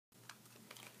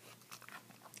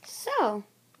Oh,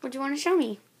 what do you want to show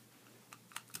me?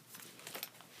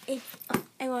 I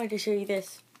wanted to show you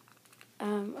this.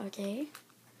 Okay.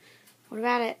 What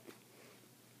about it?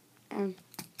 Oh,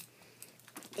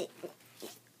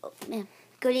 man.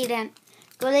 Go lay down.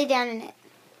 Go lay down in it.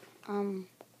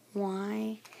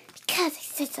 Why? Because I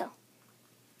said so.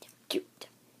 Do it,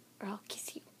 or I'll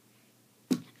kiss you.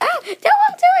 Ah!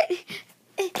 Don't do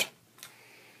it!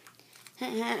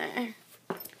 No!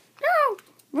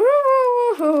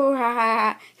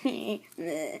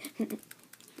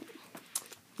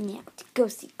 Now to go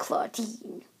see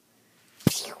Claudine.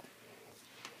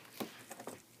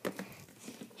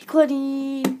 Hey,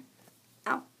 Claudine.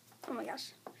 Ow. Oh my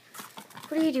gosh.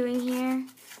 What are you doing here?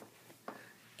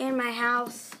 In my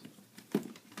house.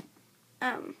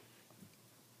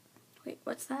 Wait,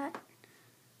 what's that?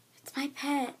 It's my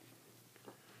pet.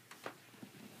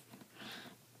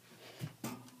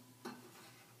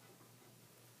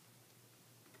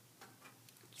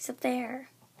 He's up there.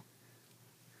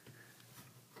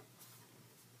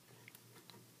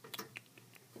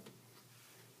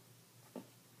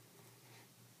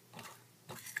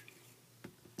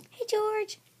 Hey,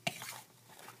 George.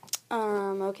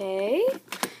 Okay.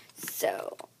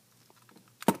 So.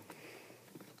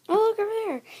 Oh, look over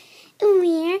there.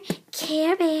 We're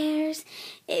Care Bears.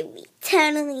 And we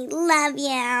totally love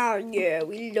you. Yeah,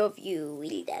 we love you.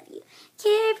 We love you.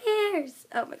 Care Bears.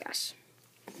 Oh my gosh.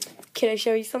 Can I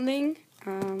show you something?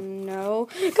 No.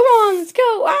 Come on, let's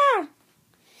go. Ah!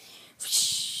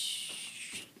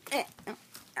 Ow,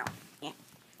 ow, yeah.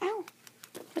 Ow.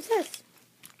 What's this?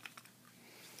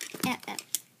 Ow, ow.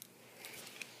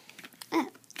 Ow,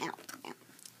 ow, ow.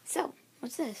 So,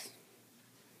 what's this?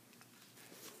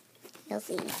 You'll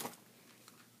see.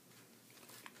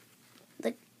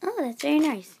 Look. Oh, that's very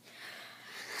nice.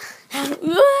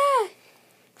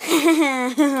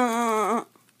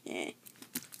 Yeah.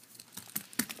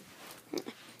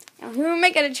 Now, who am I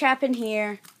going to trap in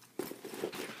here?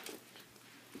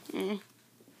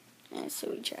 So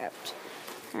we trapped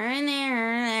her in there,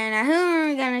 her in there. Now, who are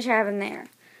we going to trap in there?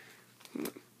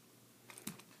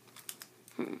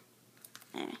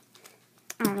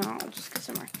 I don't know. I'll just go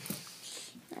somewhere.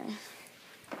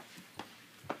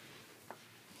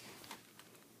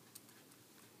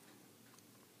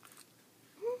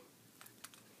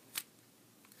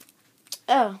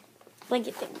 Oh,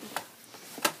 blanket thing.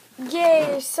 Yay,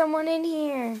 there's someone in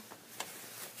here.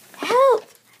 Help!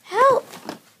 Help!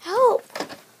 Help!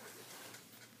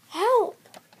 Help!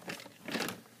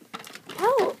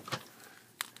 Help!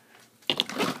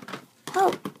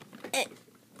 Help!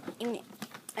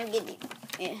 I'm getting you.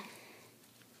 Yeah.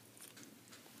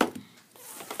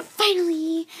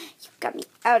 Finally, you got me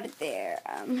out of there.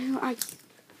 Who are you?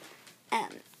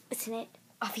 Isn't it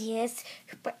obvious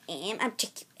who I am? I'm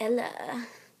Ella.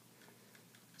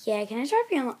 Yeah, can I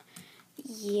drop you on?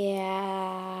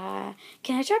 Yeah.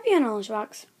 Can I drop you on a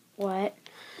lunchbox? What?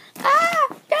 Ah!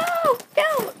 No!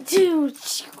 No! Dude!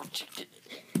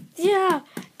 Yeah!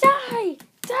 Die!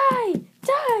 Die!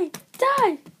 Die!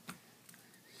 Die!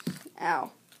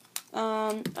 Ow.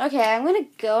 Okay, I'm gonna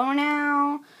go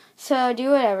now. So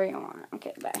do whatever you want.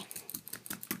 Okay, bye.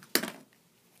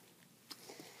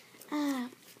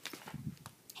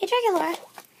 Hey, Dracula.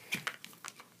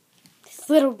 This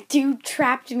little dude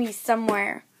trapped me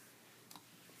somewhere.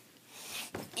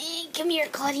 Hey, come here,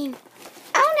 Claudine.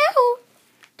 Oh, no.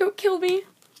 Don't kill me.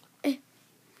 Come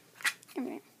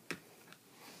here.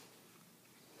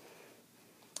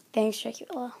 Thanks,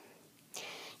 Dracula.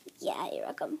 Yeah, you're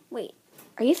welcome. Wait,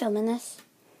 are you filming this?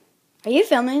 Are you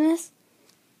filming this?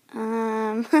 No!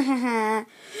 I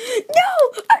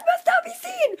must not be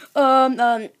seen! I'm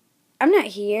not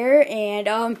here, and,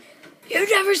 you've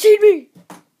never seen me!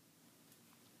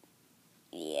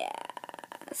 Yeah,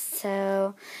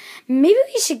 so, maybe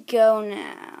we should go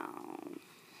now.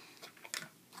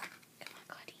 Come on,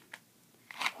 Claudine.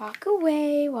 Walk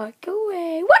away, walk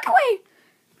away, walk away!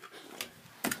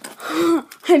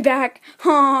 I'm back.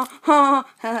 Ha, ha,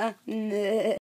 ha.